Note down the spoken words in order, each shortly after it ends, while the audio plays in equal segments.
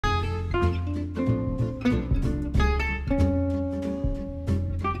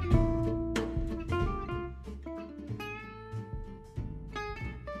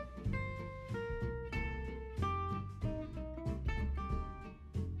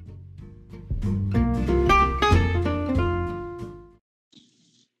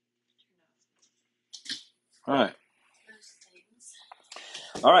All right.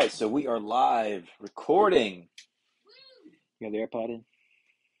 All right, so we are live recording. You got the AirPod in? Are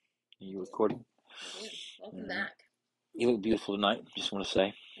you recording? I do. Welcome back. You look beautiful tonight, just want to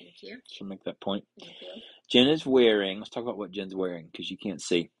say. Thank you. Just want to make that point. Thank you. Jen is wearing, let's talk about what Jen's wearing, because you can't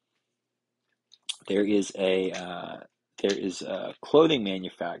see. There is a clothing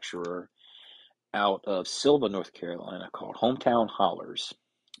manufacturer out of Sylva, North Carolina called Hometown Hollers,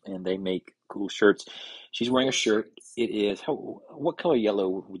 and they make cool shirts. She's wearing a shirt. It is, what color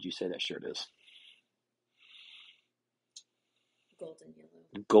yellow would you say that shirt is? Golden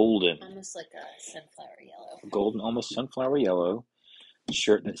yellow. Golden. Almost like a sunflower yellow. Golden, almost sunflower yellow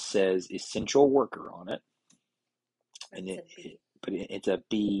shirt that says "Essential Worker" on it, and it's a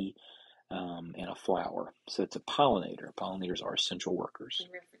bee and a flower, so it's a pollinator. Pollinators are essential workers.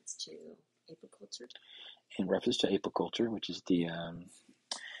 In reference to apiculture. In reference to apiculture, which is the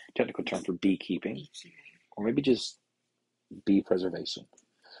technical term for beekeeping, or maybe just bee preservation.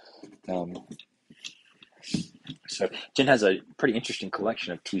 So Jen has a pretty interesting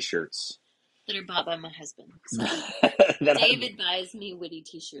collection of T-shirts that are bought by my husband. So David buys me witty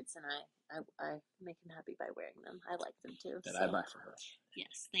T-shirts, and I make him happy by wearing them. I like them too. That I buy for her.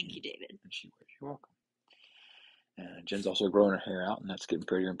 Yes, thank you, David. And she wears. You're welcome. Jen's also growing her hair out, and that's getting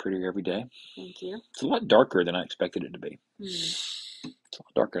prettier and prettier every day. Thank you. It's a lot darker than I expected it to be. It's a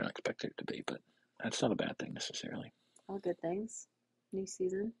lot darker than I expected it to be, but that's not a bad thing necessarily. All good things. New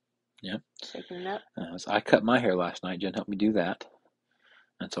season. Yeah. Shaking it up. So I cut my hair last night. Jen helped me do that.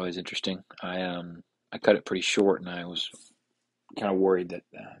 That's always interesting. I cut it pretty short, and I was kind of worried that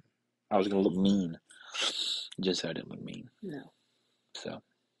I was going to look mean. Jen said I didn't look mean. No. So,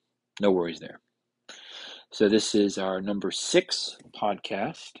 no worries there. So this is our number 6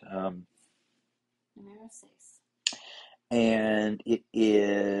 podcast. And it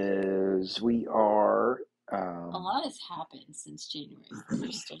is, we are... a lot has happened since January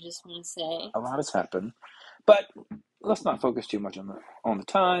 1st, I just want to say. A lot has happened. But let's not focus too much on the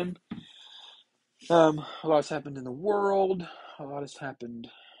time. A lot has happened in the world. A lot has happened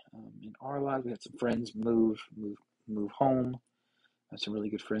in our lives. We had some friends move home. Some really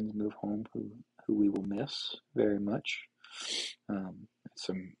good friends move home who we will miss very much.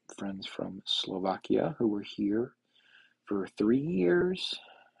 Some friends from Slovakia who were here for 3 years,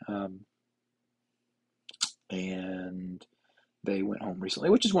 and they went home recently,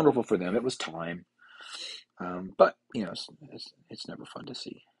 which is wonderful for them. It was time, but you know, it's never fun to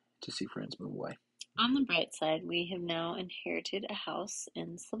see friends move away. On the bright side, we have now inherited a house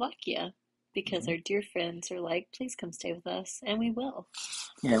in Slovakia because our dear friends are like, please come stay with us, and we will.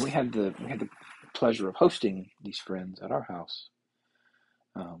 Yeah, we had the pleasure of hosting these friends at our house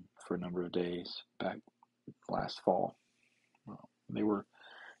for a number of days back last fall. They were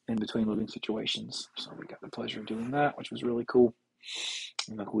in between living situations, so we got the pleasure of doing that, which was really cool.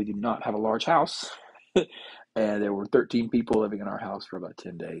 And we did not have a large house, and there were 13 people living in our house for about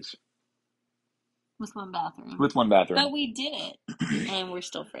 10 days. With one bathroom. But we did it, and we're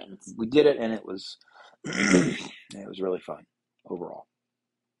still friends. We did it, and it was really fun overall.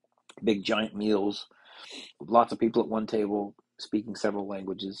 Big giant meals, lots of people at one table speaking several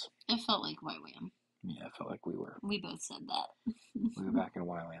languages. It felt like YWAM. Yeah, it felt like we were. We both said that. We were back in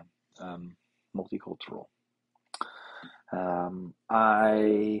YWAM. Multicultural.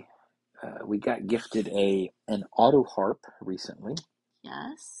 We got gifted an auto harp recently.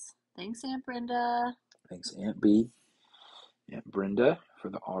 Yes. Thanks, Aunt Brenda. Thanks, Aunt B. Aunt Brenda for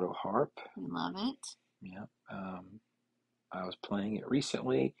the auto harp. We love it. Yeah. I was playing it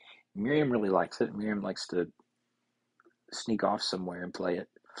recently. Miriam really likes it. Miriam likes to sneak off somewhere and play it.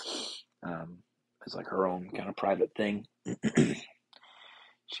 It's like her own kind of private thing.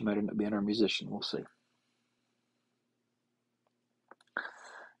 She might end up being our musician. We'll see.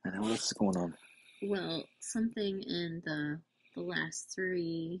 And then what else is going on? Well, something in the last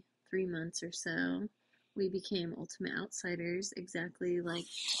three months or so, we became Ultimate Outsiders exactly like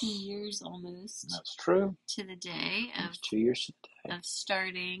 2 years almost. That's true. To the day of 2 years to the day. Of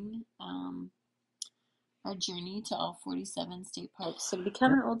starting our journey to all 47 state parks. So to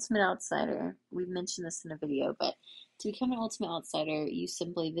become an Ultimate Outsider, we've mentioned this in a video, but to become an Ultimate Outsider, you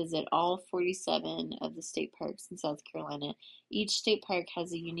simply visit all 47 of the state parks in South Carolina. Each state park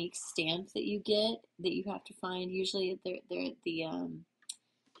has a unique stamp that you get that you have to find. Usually they're at the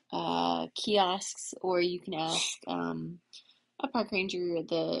kiosks, or you can ask a park ranger at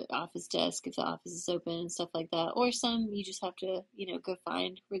the office desk if the office is open and stuff like that. Or some you just have to, go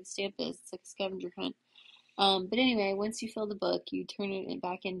find where the stamp is. It's like a scavenger hunt. But anyway, once you fill the book, you turn it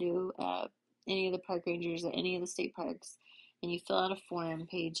back into any of the park rangers at any of the state parks, and you fill out a form,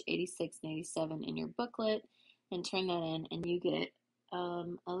 page 86 and 87 in your booklet, and turn that in, and you get a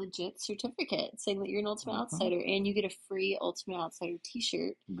legit certificate saying that you're an Ultimate Mm-hmm. Outsider, and you get a free Ultimate Outsider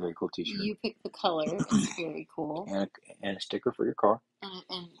t-shirt. Very cool t-shirt. You pick the color. It's very cool. And a sticker for your car.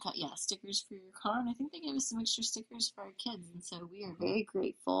 And yeah, stickers for your car. And I think they gave us some extra stickers for our kids. And so we are very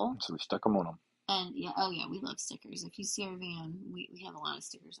grateful. So we stuck them on them. And yeah, we love stickers. If you see our van, we have a lot of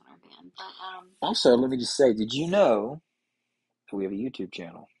stickers on our van. But also, let me just say, did you know that we have a YouTube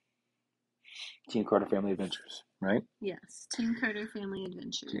channel? Team Carter Family Adventures, right? Yes, Team Carter Family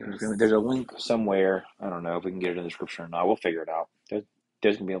Adventures. There's a link somewhere. I don't know if we can get it in the description or not. We'll figure it out. There's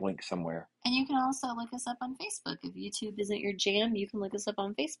going to be a link somewhere. And you can also look us up on Facebook. If YouTube isn't your jam, you can look us up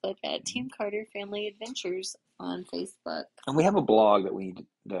on Facebook at Team Carter Family Adventures on Facebook. And we have a blog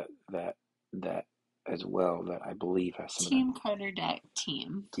that as well that I believe has some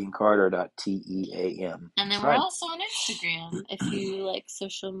teamcarter.team. teamcarter.team. And then we're also on Instagram if you like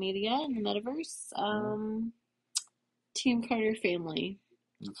social media in the metaverse. Team Carter Family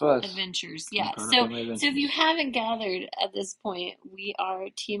Adventures. Yeah. So if you haven't gathered at this point, we are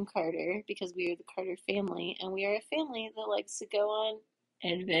Team Carter because we are the Carter family, and we are a family that likes to go on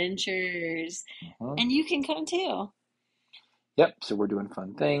adventures. And you can come too. Yep. So we're doing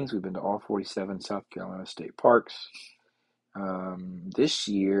fun things. We've been to all 47 South Carolina state parks. This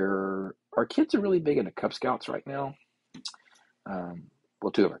year, our kids are really big into Cub Scouts right now.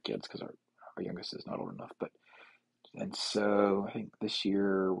 Well, two of our kids, because our youngest is not old enough, and so I think this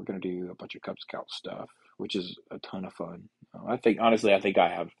year we're going to do a bunch of Cub Scout stuff, which is a ton of fun. Honestly, I think I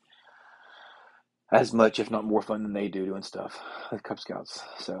have as much, if not more fun than they do doing stuff with Cub Scouts.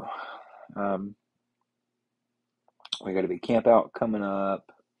 So, we got a big camp out coming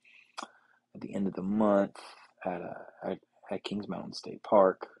up at the end of the month at Kings Mountain State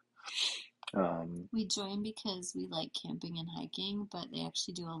Park. We join because we like camping and hiking, but they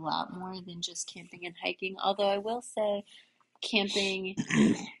actually do a lot more than just camping and hiking. Although I will say, camping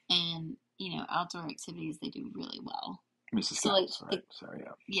and outdoor activities they do really well. So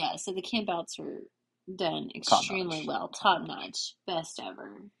the camp outs are done extremely well, top notch, best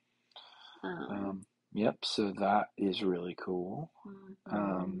ever. Yep. So that is really cool.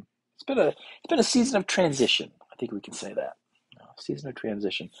 It's been a season of transition. I think we can say that. Season of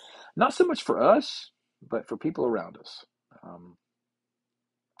transition, not so much for us, but for people around us.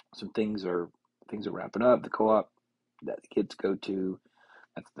 Some things are wrapping up. The co-op that the kids go to,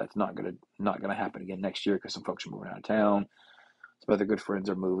 that's not gonna happen again next year because some folks are moving out of town. Some other good friends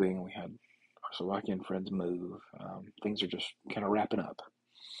are moving. We had our Slovakian friends move. Things are just kind of wrapping up.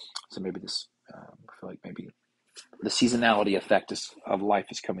 So maybe this, I feel like maybe the seasonality effect of life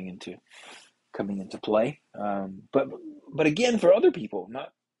is coming into play. But again, for other people,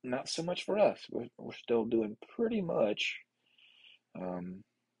 not so much for us. We're still doing pretty much,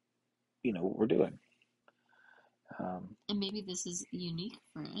 what we're doing. And maybe this is unique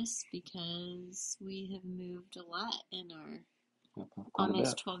for us because we have moved a lot in our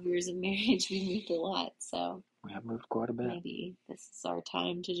almost 12 years of marriage. We moved a lot, so we have moved quite a bit. Maybe this is our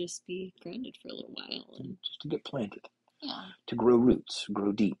time to just be grounded for a little while and just to get planted. Yeah. To grow roots,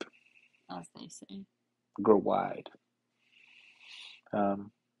 grow deep, as they say, grow wide.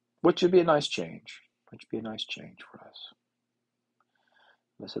 Which should be a nice change. For us.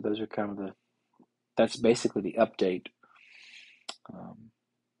 So those are kind of that's basically the update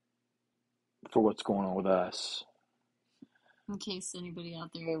for what's going on with us. In case anybody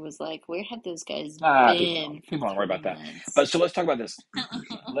out there was like, where have those guys been? People don't worry about that. But so let's talk about this.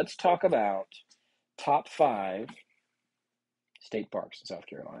 Let's talk about top 5 state parks in South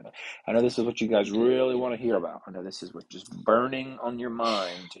Carolina. I know this is what you guys really want to hear about. I know this is what's just burning on your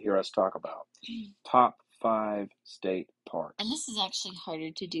mind to hear us talk about. Top 5 state parks. And this is actually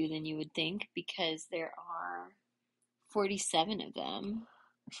harder to do than you would think because there are 47 of them.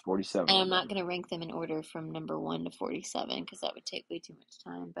 There's 47. And I'm not going to rank them in order from number 1 to 47 because that would take way too much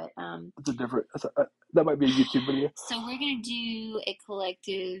time. But that might be a YouTube video. So we're going to do a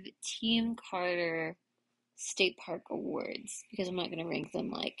collective Team Carter State Park Awards because I'm not going to rank them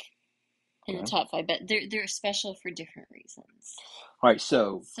like in the top 5, but they're special for different reasons. All right,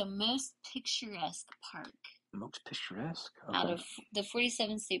 so most picturesque park. Most picturesque? Okay. Out of the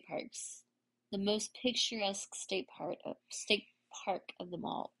 47 state parks, the most picturesque state park of them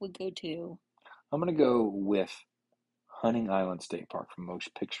all would go to. I'm going to go with Hunting Island State Park for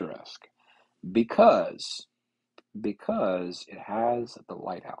most picturesque because it has the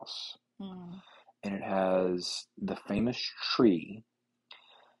lighthouse and it has the famous tree.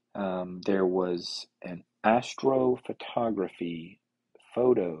 There was an astrophotography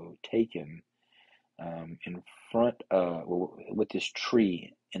photo taken in front of with this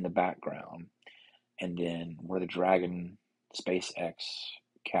tree in the background, and then where the Dragon SpaceX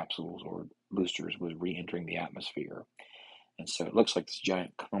capsules or boosters was re-entering the atmosphere. And so it looks like this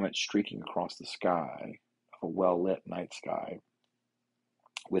giant comet streaking across the sky, a well-lit night sky,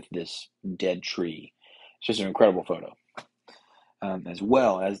 with this dead tree. It's just an incredible photo. As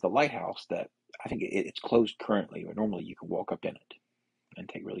well as the lighthouse that I think it's closed currently, but normally you can walk up in it and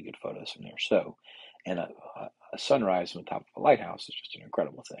take really good photos from there. So, and a sunrise on top of a lighthouse is just an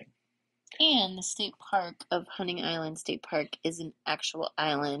incredible thing. And the state park of Hunting Island State Park is an actual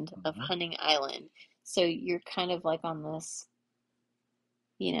island of Hunting Island. So you're kind of like on this,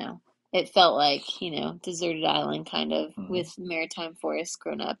 it felt like, deserted island kind of with maritime forests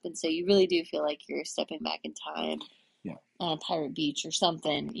grown up. And so you really do feel like you're stepping back in time on a pirate beach or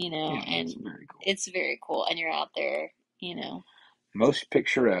something, Yeah, and it's very cool. It's very cool. And you're out there, Most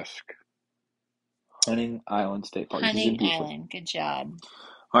picturesque Hunting Island State Park. This is in Hunting Buford. Island. Good job.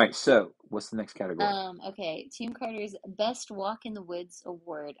 All right, so what's the next category? Okay, Team Carter's Best Walk in the Woods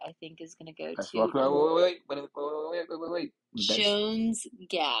award, I think, is going to go Best to wait. Jones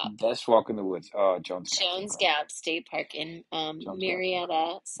Gap. Best walk in the woods. Oh, Jones Gap State Park in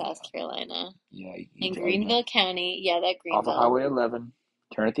Marietta, South Carolina. Yeah, in Greenville County. Yeah, that Greenville. Off of Highway 11.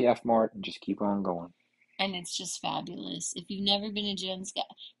 Turn at the F Mart and just keep on going. And it's just fabulous. If you've never been to Jones Gap,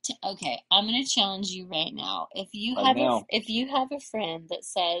 okay, I'm going to challenge you right now. If you have a friend that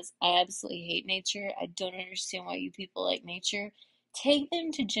says, I absolutely hate nature, I don't understand why you people like nature, take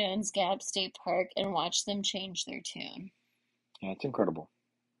them to Jones Gap State Park and watch them change their tune. Yeah, it's incredible.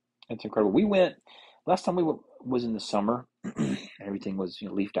 It's incredible. We went last time was in the summer. Everything was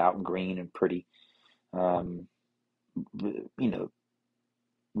leafed out and green and pretty.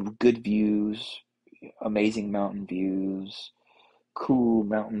 Good views, amazing mountain views, cool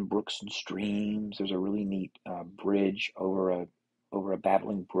mountain brooks and streams. There's a really neat bridge over a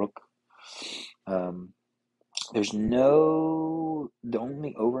babbling brook. The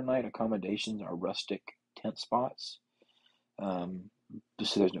only overnight accommodations are rustic tent spots.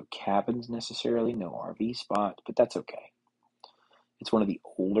 So there's no cabins necessarily, no RV spots, but that's okay. It's one of the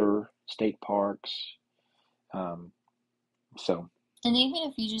older state parks. And even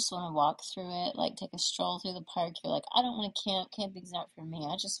if you just want to walk through it, like take a stroll through the park, you're like, I don't want to camp. Camping's not for me.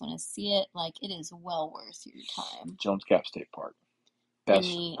 I just want to see it. Like, it is well worth your time. Jones Gap State Park. Best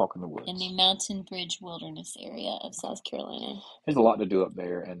walk in the woods. In the Mountain Bridge Wilderness area of South Carolina. There's a lot to do up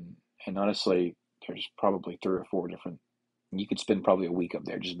there, and honestly, there's probably 3 or 4 different. You could spend probably a week up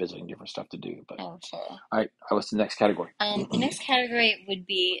there just visiting different stuff to do. But oh, sure. All right, what's the next category? The next category would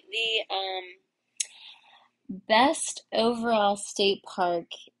be the best overall state park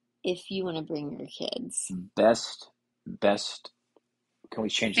if you want to bring your kids. Best. Can we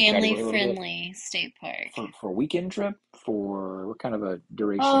change the category a little bit? Family-friendly state park. For a weekend trip? For what kind of a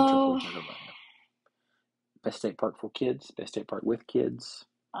duration trip are we talking about? Best state park for kids? Best state park with kids?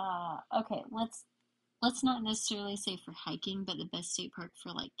 Okay, let's not necessarily say for hiking, but the best state park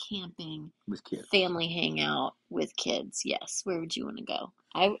for like camping with kids, family hangout with kids. Yes, where would you want to go?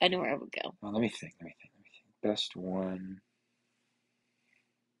 I know where I would go. Well, let me think. Best one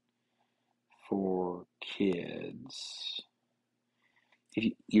for kids.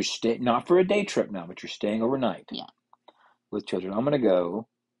 If you're staying, not for a day trip now, but you're staying overnight. Yeah. With children, I'm gonna go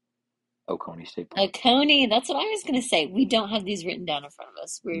Oconee State Park. Oconee, that's what I was going to say. We don't have these written down in front of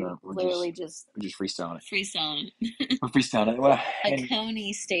us. We're literally just freestyling it. We're freestyling it. Well,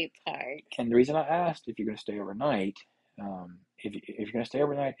 Oconee State Park. And the reason I asked if you're going to stay overnight, if you're going to stay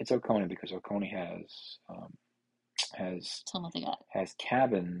overnight, it's Oconee because Oconee Tell them what they got. Has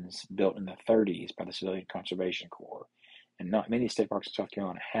cabins built in the 30s by the Civilian Conservation Corps, and not many state parks in South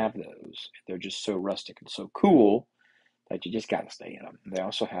Carolina have those. They're just so rustic and so cool that you just got to stay in them. They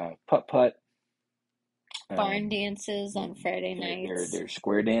also have putt-putt. Barn dances on Friday nights. They're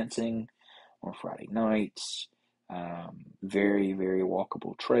square dancing on Friday nights. Very, very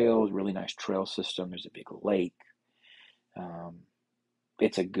walkable trails. Really nice trail system. There's a big lake.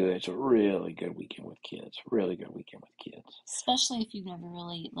 It's a really good weekend with kids. Really good weekend with kids. Especially if you've never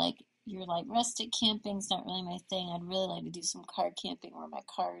really, you're like, rustic camping's not really my thing. I'd really like to do some car camping where my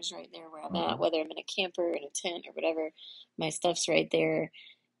car is right there where I'm at, whether I'm in a camper, in a tent, or whatever. My stuff's right there.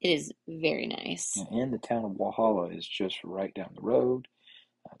 It is very nice. And the town of Walhalla is just right down the road.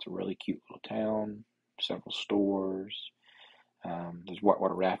 It's a really cute little town. Several stores. There's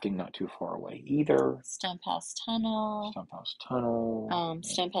whitewater rafting not too far away either. Stump House Tunnel. Stump House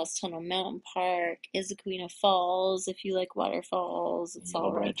Tunnel Mountain Park. Issaquena Falls, if you like waterfalls. It's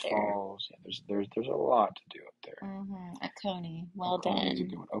all right there. Falls. Yeah, there's a lot to do up there. Oconee. Well done.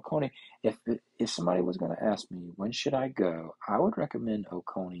 Oconee. If somebody was going to ask me when should I go, I would recommend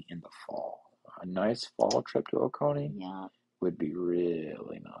Oconee in the fall. a nice fall trip to Oconee Yeah. would be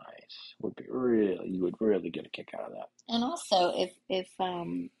really nice. You would really get a kick out of that. And also, if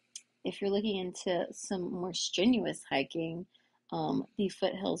you're looking into some more strenuous hiking, the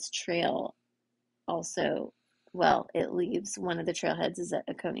Foothills Trail also, well, it leaves one of the trailheads is at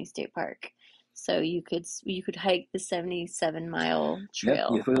Oconee State Park. So you could hike the 77-mile Yep,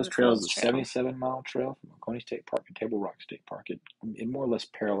 trail. the Foothills The Trail is Foothills a Trail. 77-mile trail from Oconee State Park to Table Rock State Park. It more or less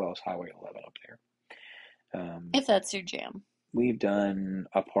parallels Highway 11 up there. If that's your jam. We've done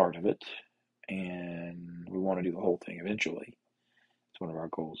a part of it, and we want to do the whole thing eventually. It's one of our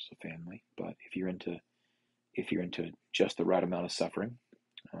goals as a family. But if you're into just the right amount of suffering,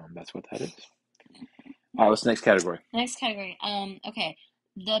 that's what that is. All right, what's the next category? Next category. Okay.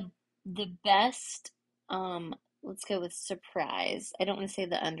 The best. Let's go with surprise. I don't want to say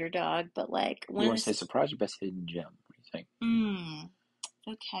the underdog, but like You want to say surprise or best hidden gem? What do you think?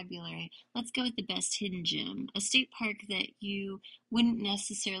 Vocabulary. Let's go with the best hidden gem. A state park that you wouldn't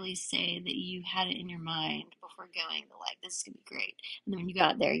necessarily say that you had it in your mind before going, like, this is gonna be great. And then when you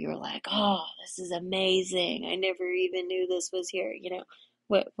got there, you were like, oh, this is amazing. I never even knew this was here.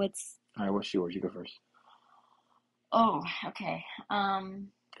 What's All right, what's yours? You go first. Oh, okay. I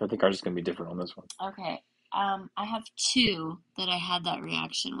think ours is going to be different on this one. Okay. I have two that I had that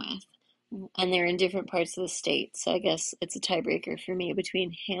reaction with, and they're in different parts of the state. So I guess it's a tiebreaker for me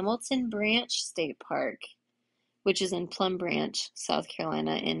between Hamilton Branch State Park, which is in Plum Branch, South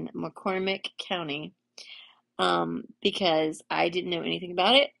Carolina, in McCormick County, because I didn't know anything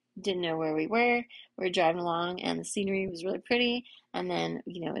about it, didn't know where we were. We were driving along, and the scenery was really pretty. And then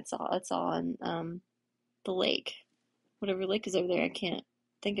it's all on the lake, whatever lake is over there. I can't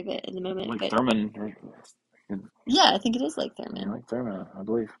think of it at the moment. Lake Thurman. Yeah, I think it is Lake Thurman. Yeah, Lake Thurman, I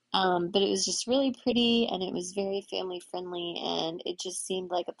believe. But it was just really pretty, and it was very family friendly, and it just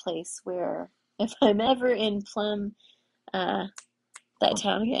seemed like a place where if I'm ever in that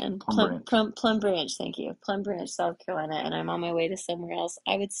town again, Plum Branch, thank you, Plum Branch, South Carolina, and I'm on my way to somewhere else,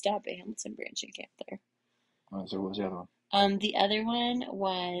 I would stop at Hamilton Branch and camp there. So what was the other one? The other one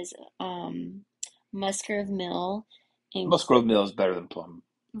was Musgrove Mill. Musgrove Mill is better than Plum.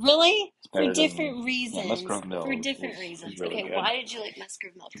 Really? For different reasons. Yeah, Musgrove Mill For different reasons. really okay, good. Why did you like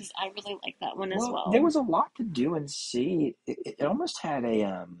Musgrove Mill? Because I really like that one as well. There was a lot to do and see. It almost had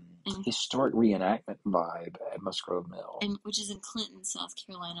a historic reenactment vibe at Musgrove Mill. Which is in Clinton, South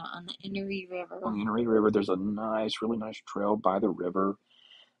Carolina, on the Erie River. On the Erie River, there's a really nice trail by the river.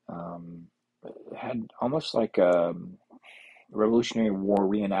 It had almost like a Revolutionary War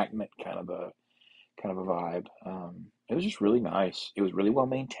reenactment kind of a vibe. It was just really nice. It was really well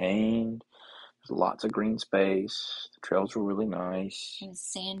maintained. There's lots of green space. The trails were really nice. It was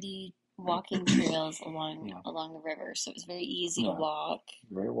sandy walking trails along the river, so it was very easy to walk.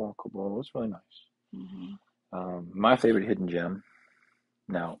 Very walkable. It was really nice. Mm-hmm. My favorite hidden gem.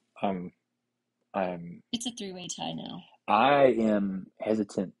 Now, it's a three-way tie now. I am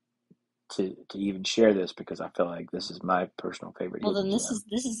hesitant to even share this because I feel like this is my personal favorite. Well, then this is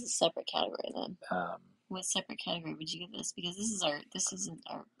a separate category then. What separate category would you give this? Because this isn't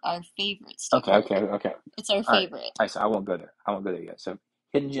our favorite stuff. Okay. It's our favorite. All right, so I won't go there yet. So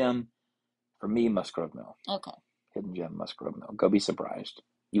hidden gem for me, Musgrove Mill. Okay. Hidden gem, Musgrove Mill. Go be surprised.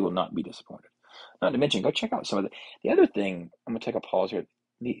 You will not be disappointed. Not to mention, go check out some of the other thing. I'm gonna take a pause here.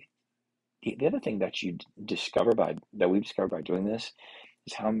 The other thing that we discovered by doing this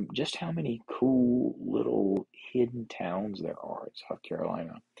is how many cool little hidden towns there are in South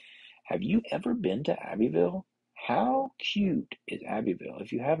Carolina. Have you ever been to Abbeville? How cute is Abbeville?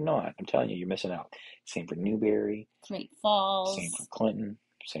 If you have not, I'm telling you, you're missing out. Same for Newberry. Great Falls. Same for Clinton.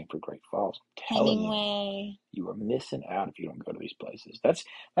 Same for Great Falls. Hemingway. You are missing out if you don't go to these places. That's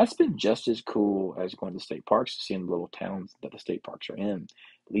been just as cool as going to state parks, seeing the little towns that the state parks are in.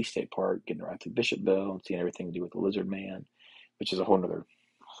 Lee State Park, getting right through Bishopville, and seeing everything to do with the Lizard Man, which is a whole nother.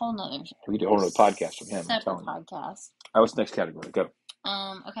 We do a whole nother podcast from him. Separate podcast. All right, what's the next category? Go.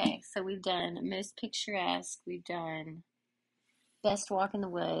 Okay, so we've done most picturesque. We've done best walk in the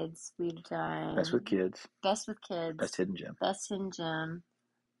woods. We've done best with kids. Best with kids. Best hidden gem. Best hidden gem.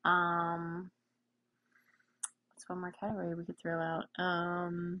 What's one more category we could throw out?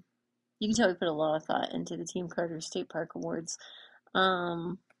 You can tell we put a lot of thought into the Team Carter State Park Awards.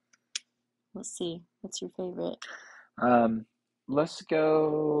 Let's see. What's your favorite? Let's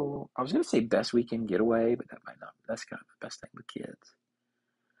go. I was gonna say best weekend getaway, but that might not. That's kind of the best thing with kids.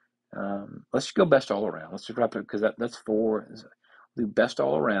 Let's go best all around. Let's just wrap it up because that's four. We'll do best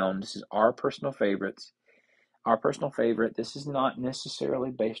all around. This is our personal favorites. Our personal favorite. This is not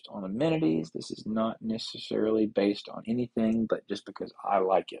necessarily based on amenities. This is not necessarily based on anything, but just because I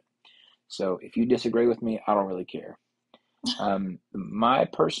like it. So if you disagree with me, I don't really care. My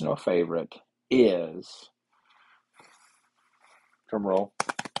personal favorite is, drum roll,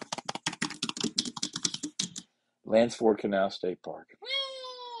 Lansford Canal State Park.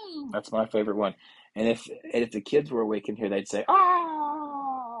 Woo! That's my favorite one. And if the kids were awake in here, they'd say,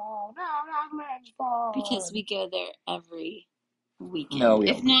 "Oh, no, not Lansford." Because we go there every weekend. No, we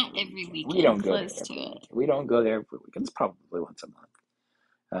if don't. not every weekend, we don't go there close every to it. weekend. We don't go there every weekend. It's probably once a month.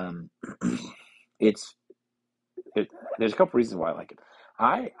 It's there's a couple reasons why I like it.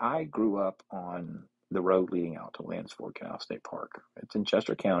 I grew up on the road leading out to Lansford Canal State Park. It's in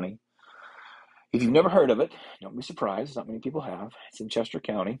Chester County. If you've never heard of it, don't be surprised. Not many people have. It's in Chester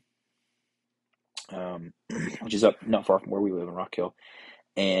County, which is up not far from where we live in Rock Hill.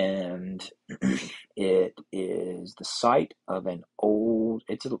 And it is the site of an old,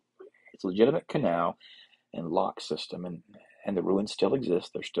 it's a legitimate canal and lock system, and the ruins still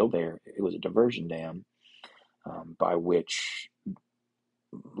exist. They're still there. It was a diversion dam by which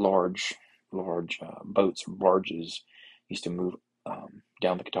large boats or barges used to move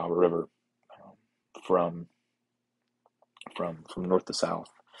down the Catawba River from north to south,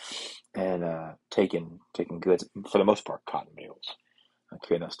 and taking goods, for the most part cotton bales,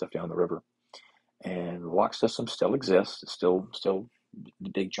 carrying that stuff down the river. And the lock system still exists. It's still the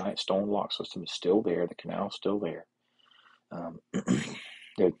big giant stone lock system is still there. The canal's still there.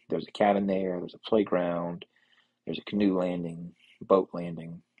 There's a cabin there. There's a playground. There's a canoe landing, boat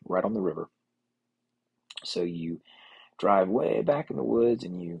landing right on the river. So you drive way back in the woods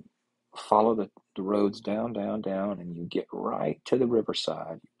and you follow the roads down, and you get right to the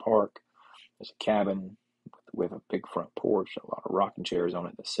riverside. You park. There's a cabin with a big front porch, a lot of rocking chairs on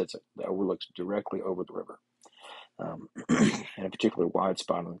it that overlooks directly over the river. And a particularly wide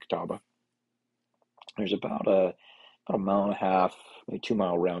spot on the Catawba. There's about a mile and a half, maybe 2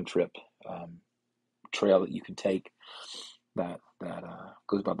 mile round trip trail that you can take that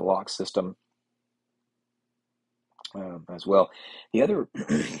goes by the lock system as well. The other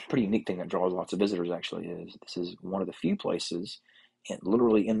pretty unique thing that draws lots of visitors actually is this is one of the few places,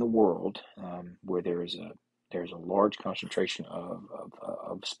 literally in the world, where there's a large concentration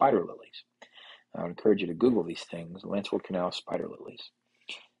of spider lilies. I would encourage you to Google these things, Lansford Canal spider lilies.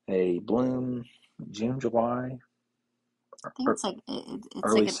 They bloom June, July, I think it's like it's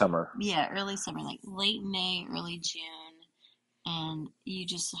early like summer. Yeah, early summer, like late May, early June, and you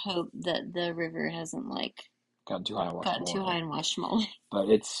just hope that the river hasn't like Gotten too high and washed them away. But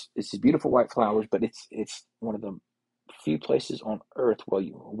it's these beautiful white flowers, but it's one of the few places on earth where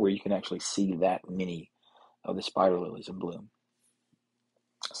you can actually see that many of the spider lilies in bloom.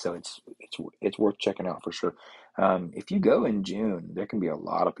 So it's worth checking out for sure. If you go in June, there can be a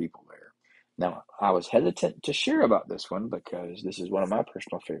lot of people there. Now, I was hesitant to share about this one because this is one of my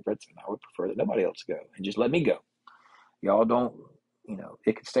personal favorites, and I would prefer that nobody else go and just let me go. Y'all don't,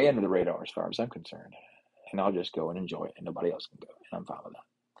 it could stay under the radar as far as I'm concerned, and I'll just go and enjoy it, and nobody else can go, and I'm fine with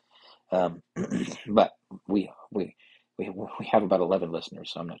that. But we have about 11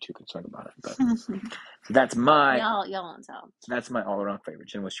 listeners, so I'm not too concerned about it. But so that's my y'all won't tell. That's my all around favorite.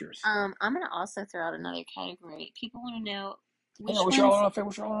 Jen, what's yours? I'm gonna also throw out another category. People want to know which What's ones. your all around favorite?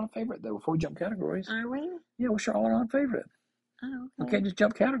 What's your all around favorite though? Before we jump categories, Are we? yeah, what's your all around favorite? Oh, We okay. can't just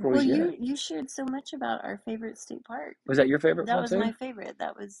jump categories Well, yet. you shared so much about our favorite state park. Was that your favorite That one was too? my favorite.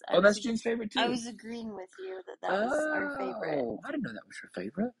 That was. That's Jen's favorite too. I was agreeing with you that was our favorite. Oh, I didn't know that was your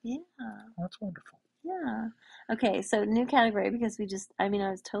favorite. Yeah. Oh, that's wonderful. Yeah. Okay, so new category because I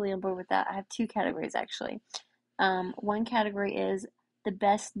was totally on board with that. I have two categories actually. One category is the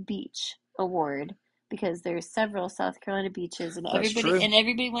best beach award because there's several South Carolina beaches and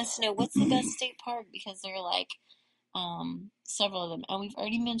everybody wants to know what's the best state park because there are like several of them. And we've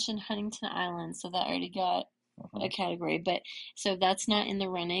already mentioned Huntington Island, so that already got a category. But so that's not in the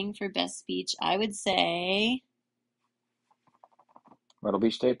running for best beach. I would say Myrtle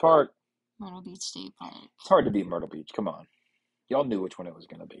Beach State Park. Myrtle Beach State Park. It's hard to beat Myrtle Beach. Come on. Y'all knew which one it was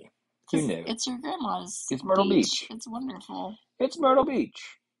going to be. You knew. It's your grandma's It's Myrtle Beach. It's wonderful. It's Myrtle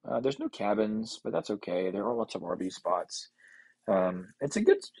Beach. There's no cabins, but that's okay. There are lots of RV spots. It's a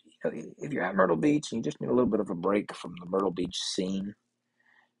good, if you're at Myrtle Beach and you just need a little bit of a break from the Myrtle Beach scene,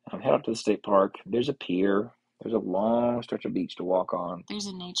 head up to the state park. There's a pier. There's a long stretch of beach to walk on. There's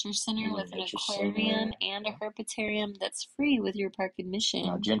a nature center with an aquarium and a herpetarium that's free with your park admission.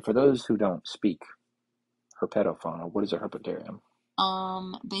 Now, Jen, for those who don't speak herpetofauna, what is a herpetarium?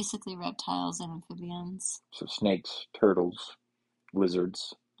 Basically reptiles and amphibians. So snakes, turtles,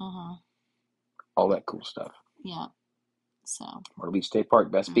 lizards, all that cool stuff. Yeah. So Myrtle Beach State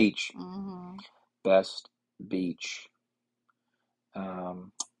Park, best beach. Mm-hmm. Best beach.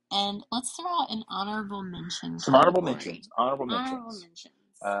 And let's throw out an honorable mention Some honorable category. mentions. Honorable mentions.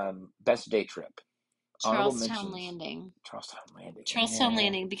 Best day trip. Honorable Charlestown mentions. Landing. Charlestown Landing. Charlestown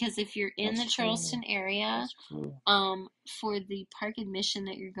Landing, because if you're in the Charleston area, true. for the park admission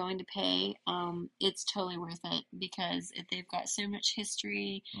that you're going to pay, it's totally worth it because they've got so much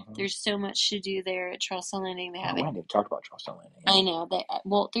history. There's so much to do there at Charleston Landing. They have we haven't talked about Charleston Landing. I know that.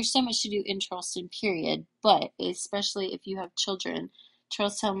 Well, there's so much to do in Charleston, period. But especially if you have children,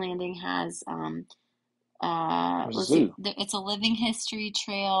 Charlestown Landing has it's a living history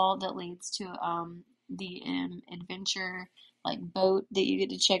trail that leads to the adventure boat that you get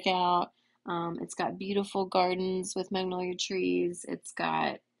to check out. It's got beautiful gardens with magnolia trees. It's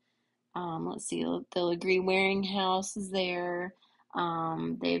got let's see, the Legree Waring House is there.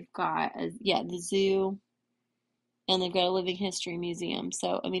 They've got the zoo, and they've got a living history museum.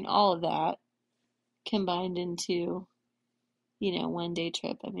 So I mean, all of that combined into one day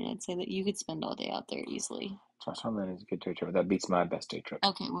trip. I mean, I'd say that you could spend all day out there easily. Charleston Landing is a good day trip. That beats my best day trip.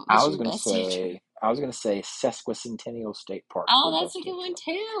 Okay, what was your best day trip? I was gonna say Sesquicentennial State Park. Oh, that's a good one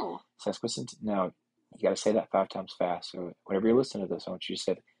too. Now, you gotta say that 5 times fast. So whenever you're listening to this, I want you to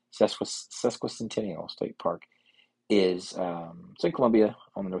say Sesquicentennial State Park is it's in Columbia,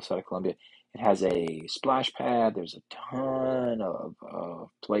 on the north side of Columbia. It has a splash pad. There's a ton of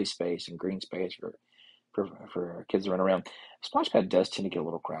play space and green space for kids to run around. Splash pad does tend to get a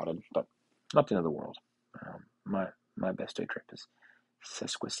little crowded, but not the end of the world. My best day trip is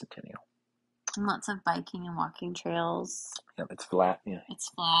Sesquicentennial. And lots of biking and walking trails. Yeah, it's flat. Yeah, it's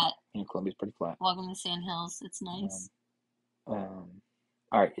flat. Yeah, Columbia's pretty flat. Welcome to Sand Hills. It's nice. All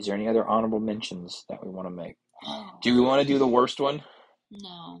right. Is there any other honorable mentions that we want to make? Do we want to do the worst one?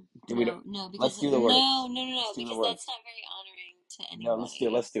 No. No. Because let's do the worst. No. Because that's not very honoring to anybody. No, let's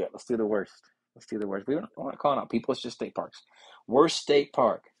do it. Let's do the worst. We don't want to call out people. It's just state parks. Worst state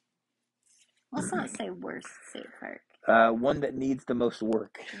park. Let's not say worst state park. One that needs the most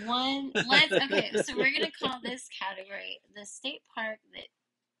work. Okay, so we're going to call this category the state park that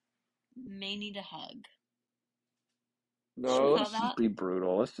may need a hug. No, let's just be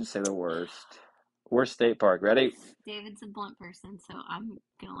brutal. Let's just say the worst. Worst state park. Ready? David's a blunt person, so I'm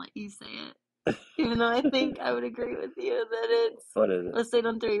going to let you say it. Even though I think I would agree with you that it's... What is it? Let's say it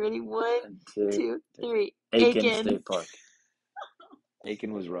on 3. Ready? 1, 2, 3. Aiken State Park.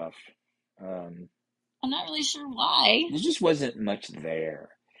 Aiken was rough. I'm not really sure why. There just wasn't much there.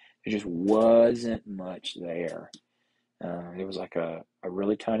 There was like a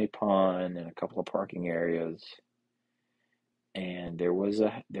really tiny pond and a couple of parking areas, and there was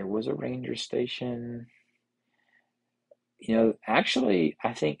a ranger station. Actually,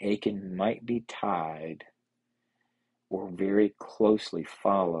 I think Aiken might be tied or very closely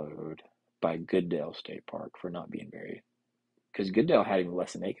followed by Goodale State Park for not being very, because Goodale had even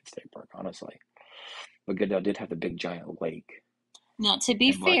less than Aiken State Park, honestly. But Goodale did have the big giant lake. Now, to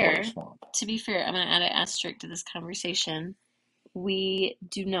be fair, I'm going to add an asterisk to this conversation. We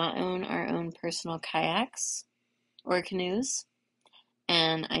do not own our own personal kayaks or canoes.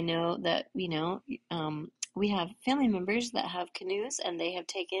 And I know that, we have family members that have canoes, and they have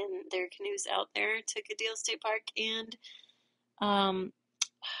taken their canoes out there to Goodale State Park. And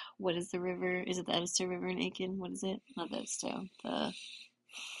what is the river? Is it the Edisto River in Aiken? What is it? Not the Edisto.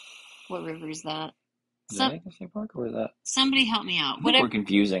 What river is that? Is that Aiken State Park, or is that? Somebody help me out. We're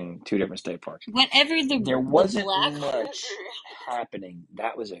confusing 2 different state parks. There wasn't much happening.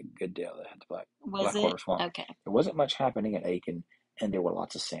 That was a Goodale that had the Blackwater Swamp. Okay. There wasn't much happening at Aiken, and there were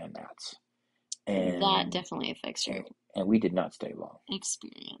lots of sand mats. And that definitely affects your and we did not stay long.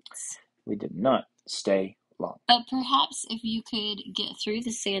 Experience. We did not stay long. But perhaps if you could get through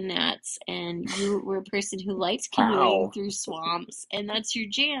the sand gnats and you were a person who likes canoeing through swamps and that's your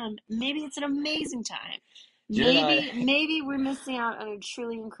jam, maybe it's an amazing time. Maybe we're missing out on a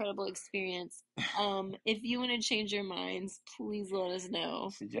truly incredible experience. If you want to change your minds, please let us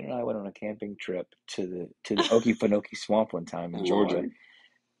know. So Jen and I went on a camping trip to the Okefenokee Swamp one time in Georgia,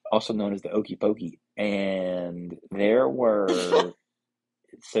 also known as the Okey Pokey, and there were.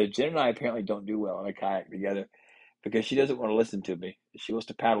 So Jen and I apparently don't do well on a kayak together because she doesn't want to listen to me. She wants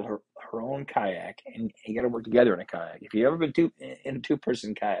to paddle her own kayak, and you got to work together in a kayak. If you've ever been in a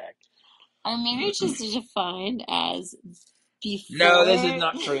 2-person kayak, our marriage is defined as before. No, this is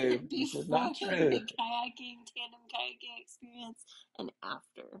not true. This is not true. The tandem kayaking experience, and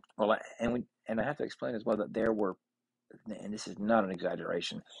after. Well, and I have to explain as well that there were, and this is not an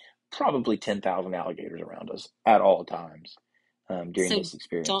exaggeration, probably 10,000 alligators around us at all times. During this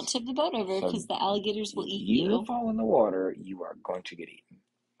experience. Don't tip the boat over because the alligators will eat you. If you fall in the water, you are going to get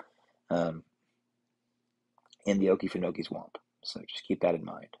eaten. In the Okefenokee Swamp. So just keep that in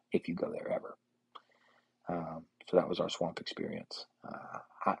mind if you go there ever. So that was our swamp experience.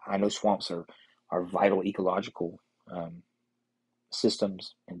 I know swamps are vital ecological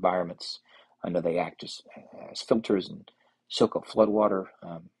systems, environments. I know they act as filters and soak up floodwater,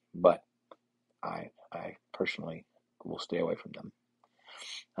 but I personally will stay away from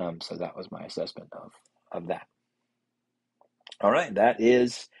them. So that was my assessment of that. All right, that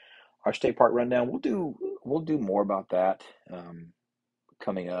is our state park rundown. We'll do more about that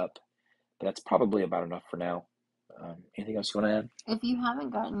coming up. But that's probably about enough for now. Anything else you want to add? If you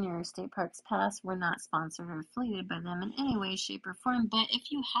haven't gotten your state parks pass, we're not sponsored or affiliated by them in any way, shape, or form. But if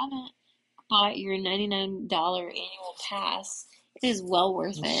you haven't bought your $99 annual pass, it is well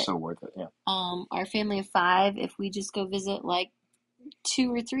worth it. It's so worth it, yeah. Our family of 5, if we just go visit like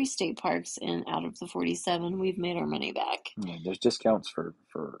 2 or 3 state parks and out of the 47, we've made our money back. Yeah, there's discounts for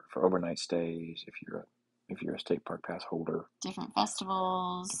overnight stays if you're a state park pass holder. Different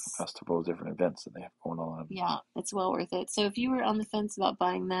festivals, different events that they have going on. Yeah, it's well worth it. So if you were on the fence about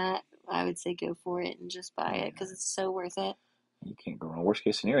buying that, I would say go for it and just buy it because it's so worth it. You can't go wrong. Worst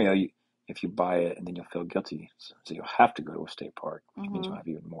case scenario, if you buy it and then you'll feel guilty, so you'll have to go to a state park, which means you'll have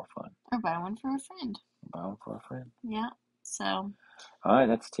even more fun. Or buy one for a friend. Buy one for a friend. Yeah. So. All right,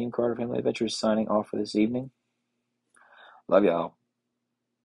 that's Team Carter Family Adventures signing off for this evening. Love y'all.